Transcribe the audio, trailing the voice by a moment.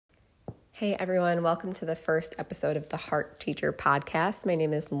Hey everyone, welcome to the first episode of the Heart Teacher Podcast. My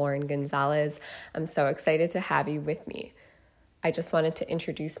name is Lauren Gonzalez. I'm so excited to have you with me. I just wanted to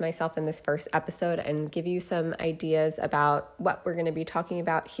introduce myself in this first episode and give you some ideas about what we're going to be talking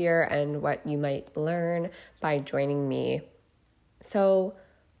about here and what you might learn by joining me. So,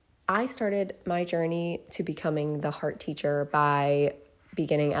 I started my journey to becoming the Heart Teacher by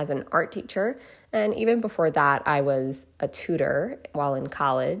beginning as an art teacher, and even before that, I was a tutor while in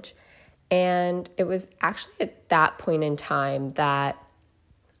college. And it was actually at that point in time that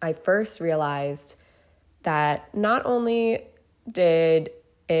I first realized that not only did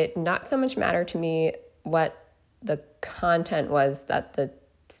it not so much matter to me what the content was that the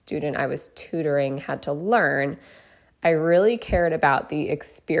student I was tutoring had to learn, I really cared about the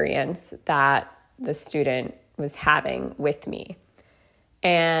experience that the student was having with me.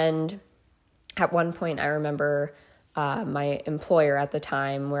 And at one point, I remember my employer at the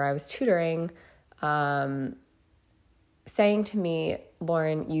time where I was tutoring saying to me,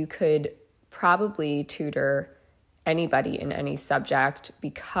 Lauren, you could probably tutor anybody in any subject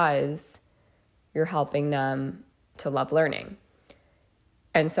because you're helping them to love learning.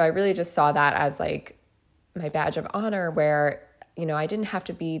 And so I really just saw that as like my badge of honor where, I didn't have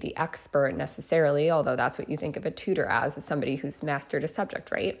to be the expert necessarily, although that's what you think of a tutor as somebody who's mastered a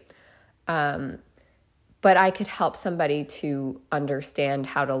subject, right? But I could help somebody to understand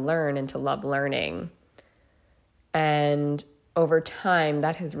how to learn and to love learning. And over time,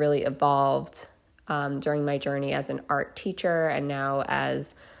 that has really evolved during my journey as an art teacher and now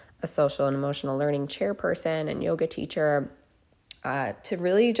as a social and emotional learning chairperson and yoga teacher to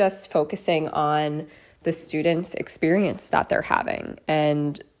really just focusing on the students' experience that they're having.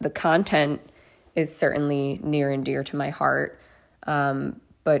 And the content is certainly near and dear to my heart,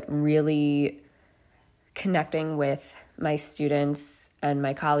 but really connecting with my students and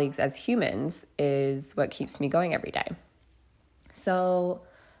my colleagues as humans is what keeps me going every day. So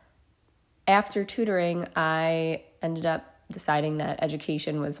after tutoring, I ended up deciding that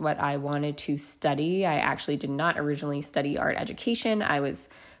education was what I wanted to study. I actually did not originally study art education. I was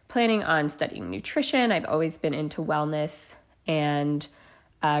planning on studying nutrition. I've always been into wellness and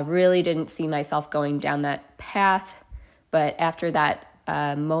really didn't see myself going down that path. But after that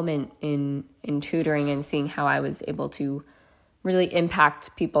moment in tutoring and seeing how I was able to really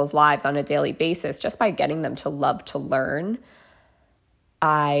impact people's lives on a daily basis just by getting them to love to learn,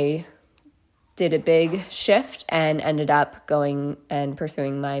 I did a big shift and ended up going and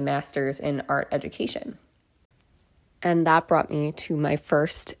pursuing my master's in art education. And that brought me to my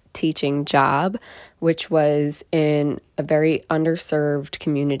first teaching job, which was in a very underserved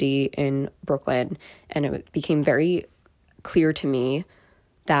community in Brooklyn. And it became very clear to me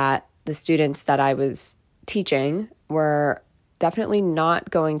that the students that I was teaching were definitely not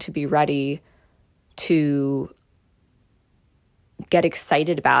going to be ready to get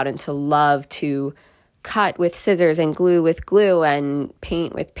excited about and to love to cut with scissors and glue with glue and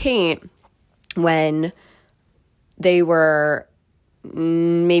paint with paint when they were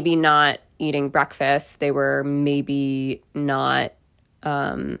maybe not eating breakfast. They were maybe not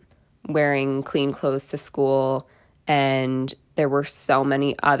wearing clean clothes to school, and there were so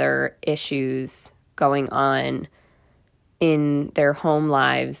many other issues going on in their home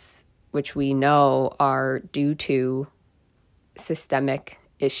lives, which we know are due to systemic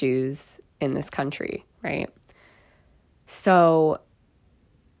issues in this country, right? So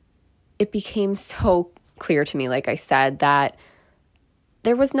it became so clear to me, like I said, that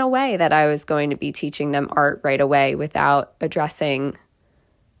there was no way that I was going to be teaching them art right away without addressing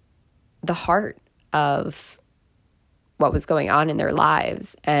the heart of what was going on in their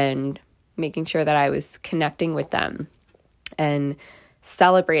lives and making sure that I was connecting with them and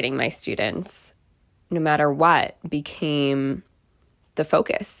celebrating my students, no matter what, became the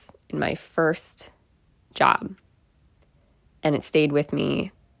focus in my first job. And it stayed with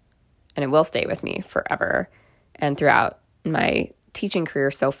me, and it will stay with me forever and throughout my teaching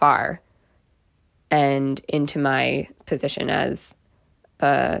career so far and into my position as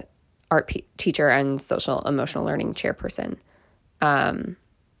a art teacher and social emotional learning chairperson.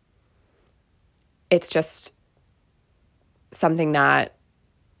 It's just something that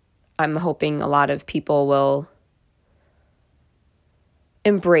I'm hoping a lot of people will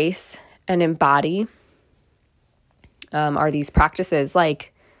embrace and embody, are these practices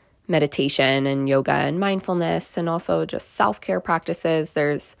like meditation and yoga and mindfulness and also just self-care practices.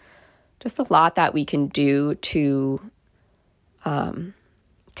 There's just a lot that we can do to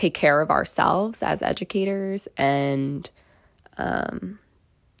take care of ourselves as educators and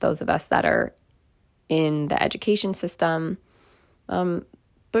those of us that are in the education system.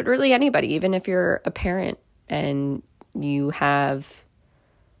 but really anybody, even if you're a parent and you have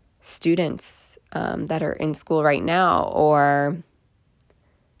students that are in school right now, or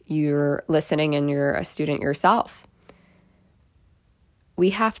you're listening and you're a student yourself.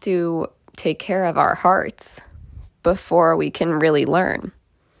 We have to take care of our hearts before we can really learn.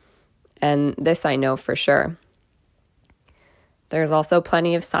 And this I know for sure. There's also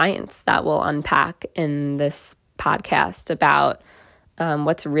plenty of science that we'll unpack in this podcast about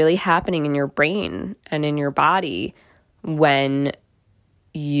what's really happening in your brain and in your body when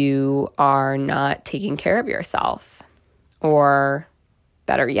you are not taking care of yourself, or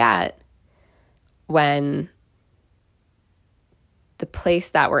better yet, when the place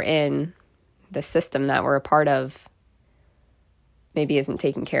that we're in, the system that we're a part of, maybe isn't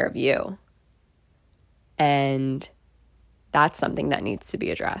taking care of you. And that's something that needs to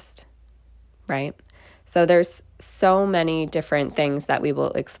be addressed, right? So there's so many different things that we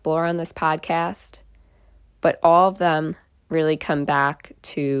will explore on this podcast, but all of them really come back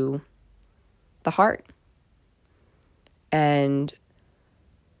to the heart and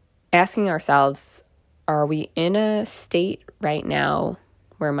asking ourselves, are we in a state right now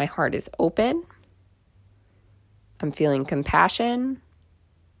where my heart is open? I'm feeling compassion.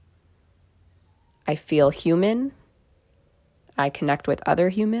 I feel human. I connect with other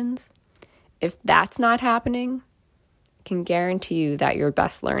humans. If that's not happening, I can guarantee you that your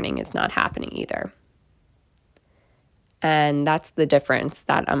best learning is not happening either. And that's the difference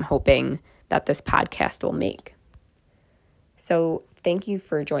that I'm hoping that this podcast will make. So thank you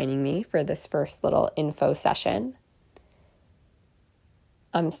for joining me for this first little info session.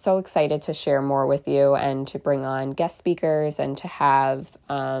 I'm so excited to share more with you and to bring on guest speakers and to have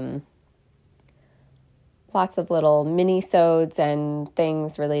lots of little mini-sodes and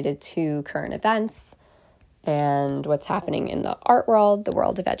things related to current events and what's happening in the art world, the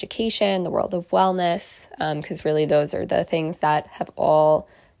world of education, the world of wellness, because really those are the things that have all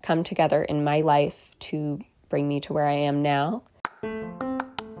come together in my life to bring me to where I am now.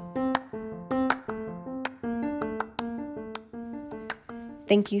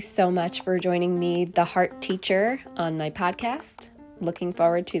 Thank you so much for joining me, the Heart Teacher, on my podcast. Looking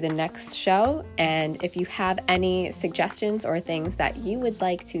forward to the next show. And if you have any suggestions or things that you would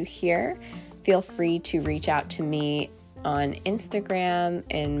like to hear, feel free to reach out to me on Instagram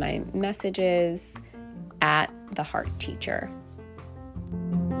in my messages at the Heart Teacher.